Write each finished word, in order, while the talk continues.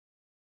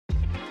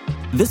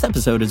This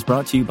episode is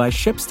brought to you by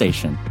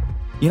ShipStation.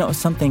 You know,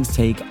 some things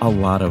take a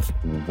lot of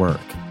work,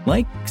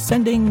 like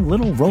sending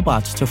little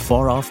robots to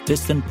far-off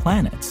distant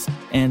planets.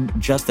 And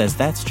just as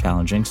that's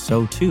challenging,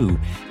 so too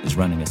is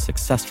running a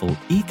successful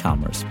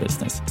e-commerce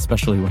business,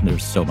 especially when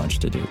there's so much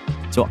to do.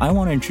 So I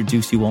want to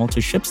introduce you all to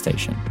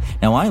ShipStation.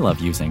 Now, I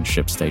love using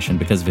ShipStation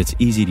because of its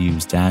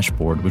easy-to-use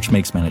dashboard, which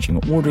makes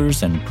managing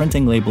orders and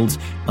printing labels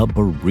a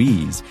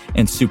breeze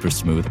and super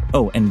smooth.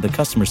 Oh, and the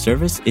customer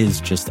service is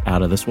just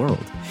out of this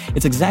world.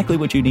 It's exactly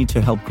what you need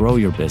to help grow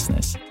your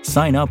business.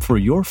 Sign up for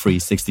your free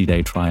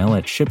 60-day trial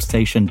at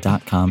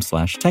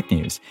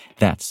shipstation.com/technews.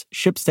 That's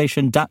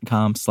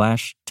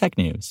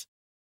shipstation.com/technews.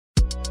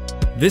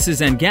 This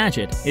is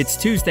Engadget. It's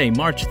Tuesday,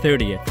 March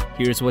 30th.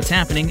 Here's what's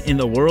happening in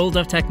the world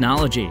of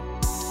technology.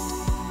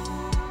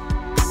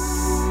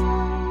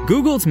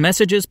 Google's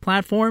Messages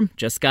platform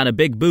just got a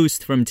big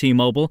boost from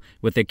T-Mobile,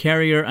 with the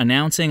carrier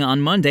announcing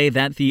on Monday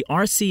that the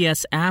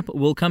RCS app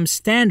will come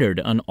standard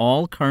on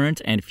all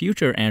current and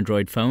future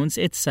Android phones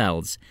it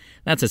sells.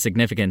 That's a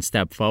significant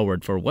step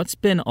forward for what's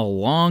been a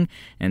long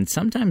and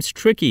sometimes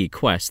tricky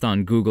quest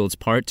on Google's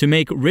part to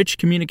make rich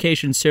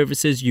communication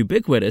services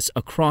ubiquitous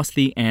across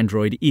the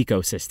Android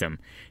ecosystem.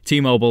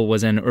 T-Mobile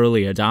was an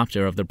early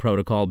adopter of the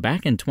protocol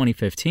back in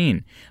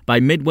 2015. By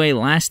midway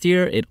last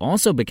year, it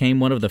also became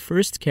one of the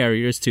first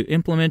carriers to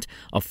implement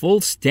a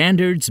full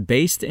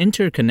standards-based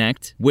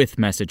interconnect with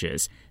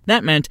Messages.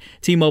 That meant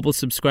T-Mobile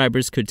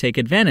subscribers could take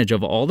advantage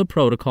of all the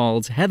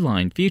protocol's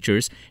headline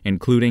features,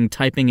 including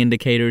typing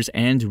indicators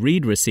and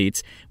read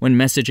receipts, when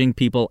messaging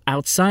people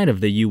outside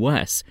of the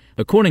U.S.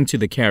 According to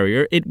the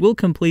carrier, it will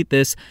complete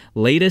this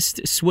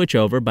latest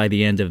switchover by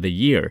the end of the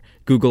year.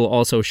 Google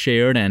also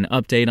shared an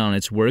update on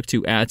its work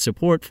to add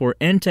support for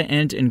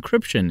end-to-end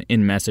encryption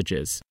in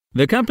Messages.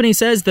 The company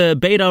says the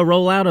beta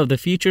rollout of the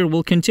feature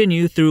will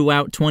continue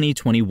throughout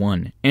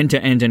 2021.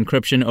 End-to-end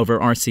encryption over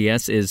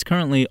RCS is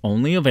currently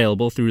only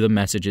available through the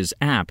Messages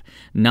app,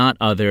 not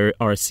other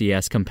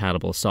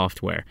RCS-compatible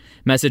software.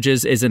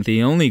 Messages isn't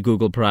the only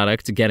Google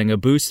product getting a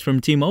boost from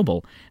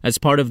T-Mobile. As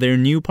part of their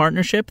new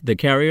partnership, the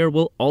carrier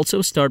will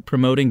also start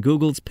promoting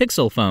Google's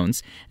Pixel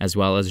phones, as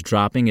well as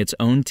dropping its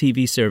own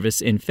TV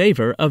service in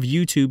favor of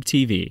YouTube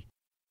TV.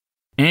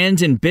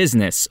 And in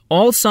business,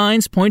 all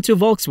signs point to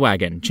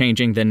Volkswagen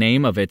changing the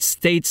name of its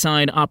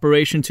stateside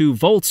operation to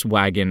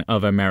Volkswagen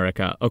of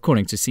America,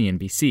 according to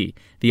CNBC.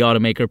 The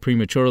automaker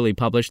prematurely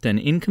published an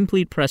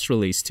incomplete press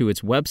release to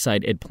its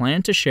website it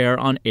planned to share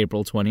on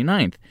April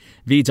 29th.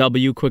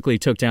 VW quickly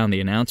took down the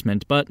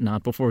announcement, but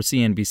not before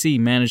CNBC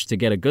managed to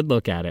get a good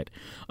look at it.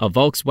 A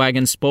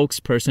Volkswagen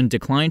spokesperson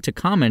declined to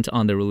comment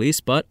on the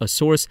release, but a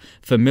source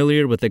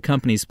familiar with the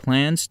company's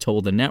plans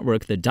told the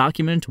network the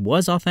document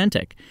was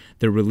authentic.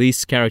 The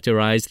release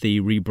characterized the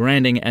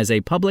rebranding as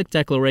a public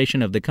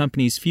declaration of the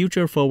company's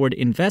future-forward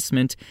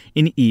investment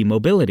in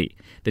e-mobility.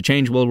 The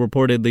change will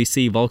reportedly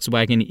see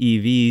Volkswagen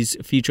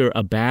EVs feature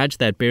a badge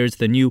that bears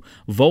the new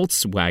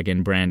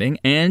Volkswagen branding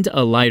and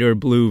a lighter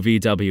blue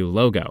VW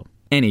logo.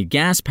 Any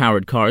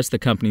gas-powered cars the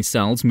company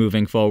sells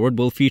moving forward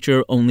will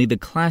feature only the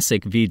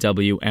classic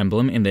VW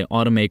emblem in the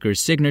automaker's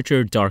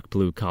signature dark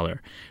blue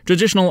color.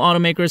 Traditional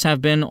automakers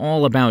have been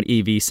all about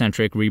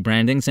EV-centric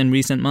rebrandings in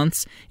recent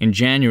months. In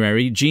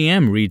January,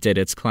 GM redid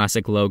its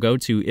classic logo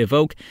to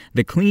evoke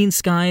the clean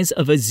skies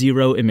of a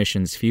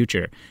zero-emissions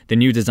future. The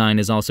new design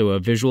is also a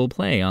visual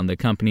play on the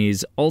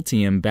company's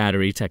Ultium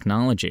battery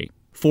technology.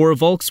 For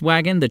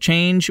Volkswagen, the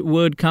change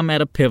would come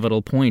at a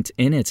pivotal point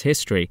in its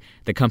history.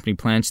 The company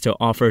plans to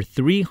offer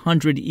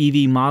 300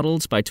 EV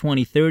models by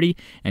 2030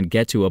 and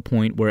get to a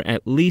point where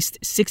at least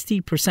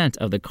 60%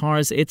 of the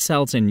cars it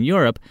sells in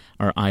Europe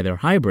are either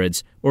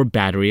hybrids or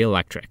battery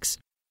electrics.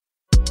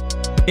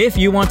 If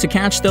you want to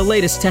catch the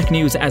latest tech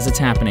news as it's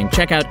happening,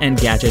 check out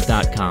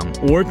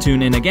Engadget.com or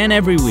tune in again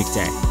every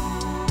weekday.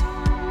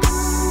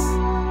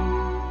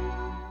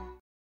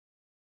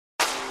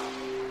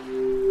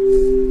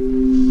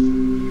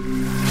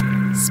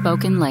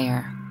 Spoken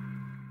Layer.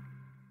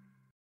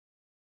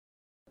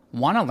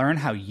 Want to learn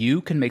how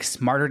you can make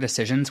smarter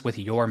decisions with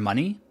your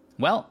money?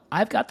 Well,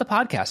 I've got the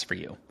podcast for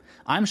you.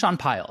 I'm Sean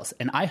Piles,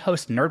 and I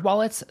host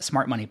NerdWallet's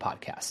Smart Money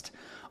Podcast.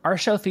 Our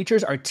show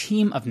features our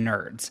team of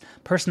nerds,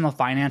 personal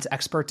finance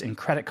experts in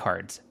credit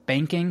cards,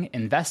 banking,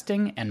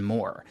 investing, and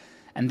more.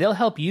 And they'll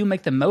help you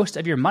make the most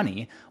of your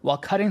money while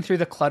cutting through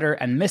the clutter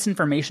and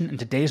misinformation in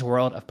today's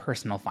world of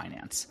personal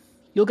finance.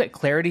 You'll get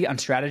clarity on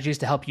strategies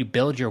to help you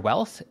build your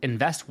wealth,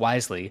 invest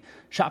wisely,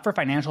 shop for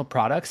financial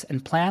products,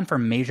 and plan for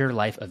major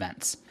life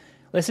events.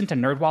 Listen to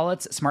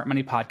NerdWallet's Smart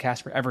Money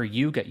Podcast wherever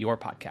you get your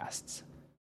podcasts.